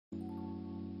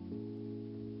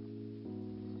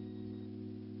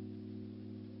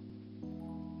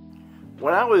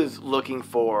When I was looking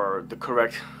for the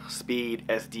correct speed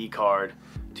SD card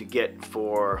to get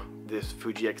for this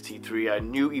Fuji X-T3, I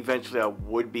knew eventually I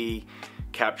would be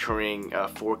capturing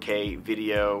 4K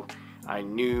video. I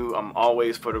knew I'm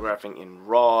always photographing in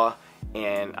RAW,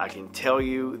 and I can tell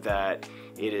you that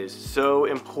it is so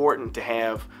important to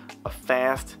have a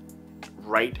fast,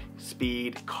 right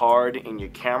speed card in your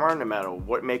camera, no matter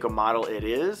what make or model it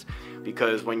is,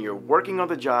 because when you're working on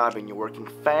the job and you're working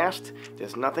fast,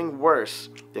 there's nothing worse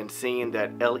than seeing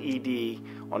that LED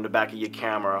on the back of your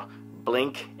camera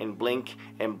blink and blink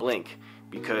and blink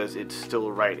because it's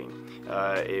still writing.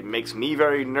 It makes me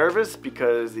very nervous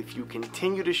because if you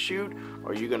continue to shoot,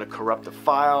 or you're going to corrupt the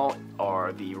file,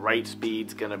 or the write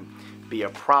speed's going to be a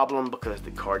problem because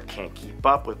the card can't keep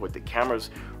up with what the camera's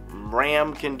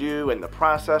RAM can do and the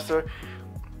processor.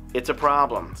 It's a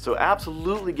problem. So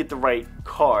absolutely get the right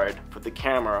card for the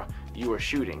camera you are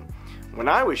shooting. When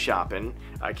I was shopping,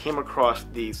 I came across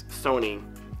these Sony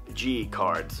G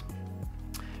cards,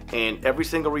 and every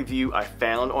single review I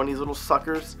found on these little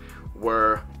suckers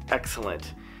were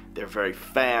excellent. They're very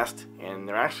fast, and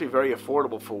they're actually very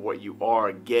affordable for what you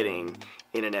are getting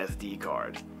in an SD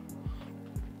card.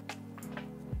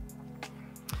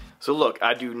 So look,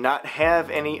 I do not have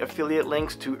any affiliate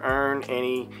links to earn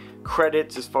any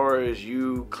credits as far as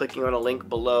you clicking on a link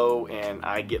below and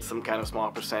I get some kind of small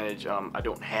percentage. I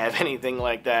don't have anything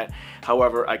like that.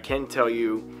 However, I can tell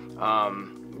you,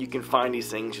 you can find these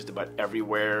things just about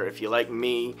everywhere. If you like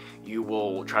me, you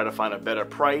will try to find a better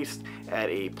price at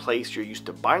a place you're used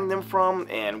to buying them from,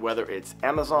 and whether it's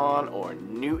Amazon or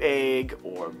Newegg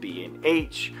or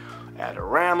B&H,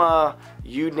 Adorama,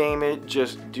 you name it,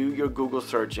 just do your Google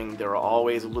searching. There are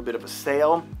always a little bit of a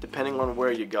sale depending on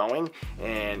where you're going,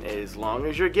 and as long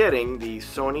as you're getting the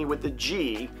Sony with the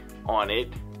G on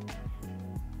it,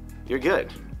 you're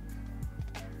good.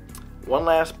 One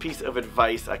last piece of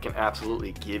advice I can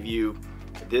absolutely give you.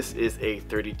 This is a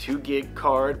 32 gig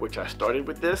card, which I started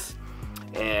with this,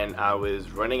 and I was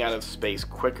running out of space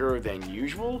quicker than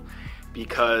usual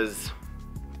because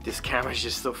this camera is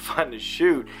just so fun to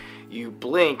shoot. You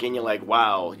blink and you're like,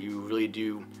 wow, you really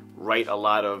do write a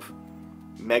lot of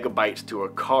megabytes to a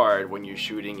card when you're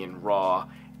shooting in RAW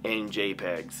and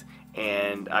JPEGs.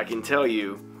 And I can tell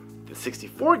you, the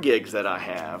 64 gigs that I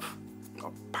have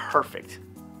are perfect.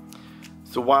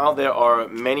 So while there are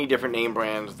many different name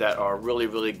brands that are really,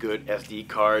 really good SD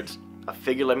cards, I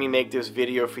figured let me make this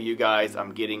video for you guys.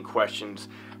 I'm getting questions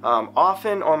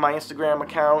often on my Instagram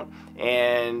account,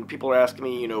 and people are asking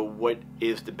me, you know, what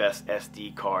is the best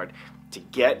SD card to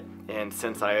get? And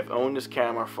since I have owned this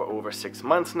camera for over 6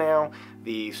 months now,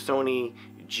 the Sony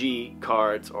G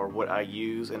cards are what I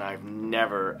use, and I've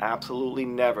never, absolutely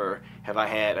never, have I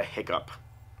had a hiccup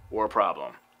or a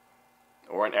problem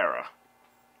or an error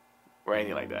or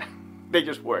anything like that. They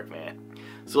just work, man.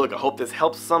 So look, I hope this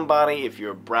helps somebody if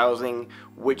you're browsing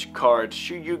which cards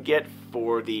should you get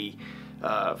for the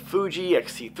Fuji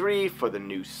X-T3, for the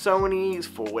new Sonys,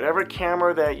 for whatever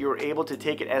camera that you're able to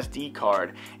take an SD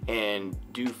card and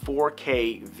do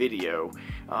 4K video.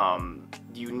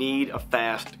 You need a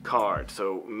fast card,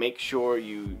 so make sure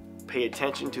you pay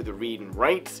attention to the read and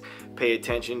writes, pay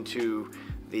attention to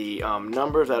the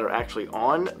numbers that are actually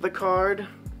on the card.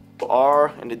 The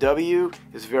R and the W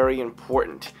is very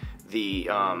important. The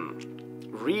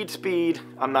read speed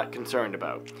I'm not concerned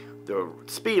about. The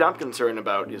speed I'm concerned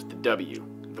about is the W,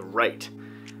 the write.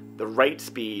 The write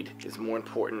speed is more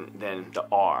important than the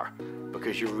R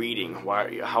because you're reading.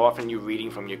 How often are you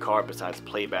reading from your card besides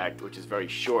playback, which is very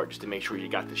short, just to make sure you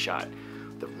got the shot.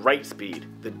 The write speed,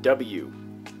 the W,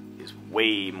 is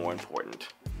way more important.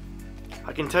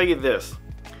 I can tell you this,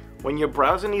 when you're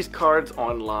browsing these cards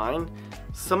online,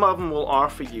 some of them will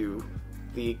offer you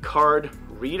the card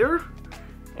reader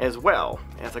as well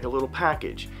as like a little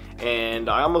package, and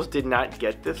I almost did not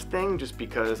get this thing just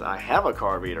because I have a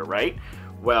card reader, right?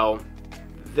 Well,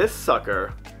 this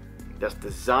sucker that's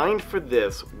designed for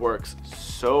this works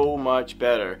so much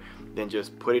better than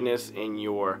just putting this in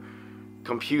your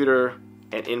computer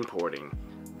and importing.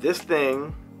 This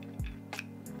thing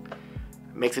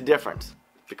makes a difference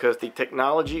because the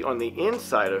technology on the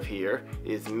inside of here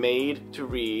is made to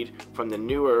read from the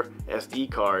newer SD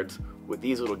cards with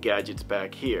these little gadgets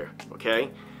back here,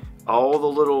 okay? All the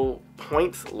little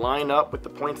points line up with the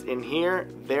points in here,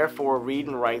 therefore read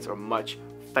and writes are much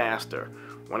faster.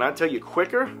 When I tell you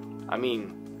quicker, I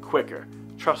mean quicker.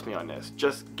 Trust me on this.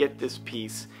 Just get this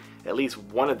piece, at least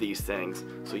one of these things,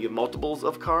 so your multiples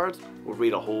of cards will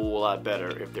read a whole lot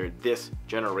better if they're this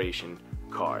generation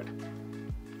card.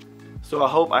 So I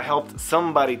hope I helped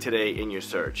somebody today in your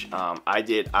search. I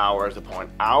did hours upon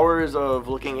hours of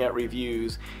looking at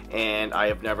reviews, and I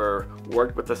have never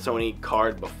worked with a Sony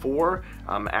card before.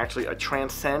 I'm actually a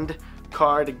Transcend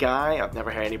card guy. I've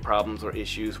never had any problems or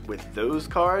issues with those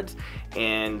cards,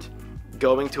 and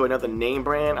going to another name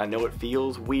brand, I know it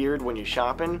feels weird when you're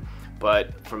shopping,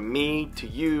 but from me to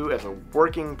you as a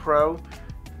working pro,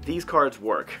 these cards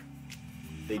work.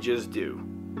 They just do.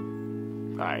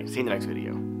 Alright, see you in the next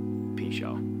video. Peace,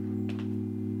 y'all.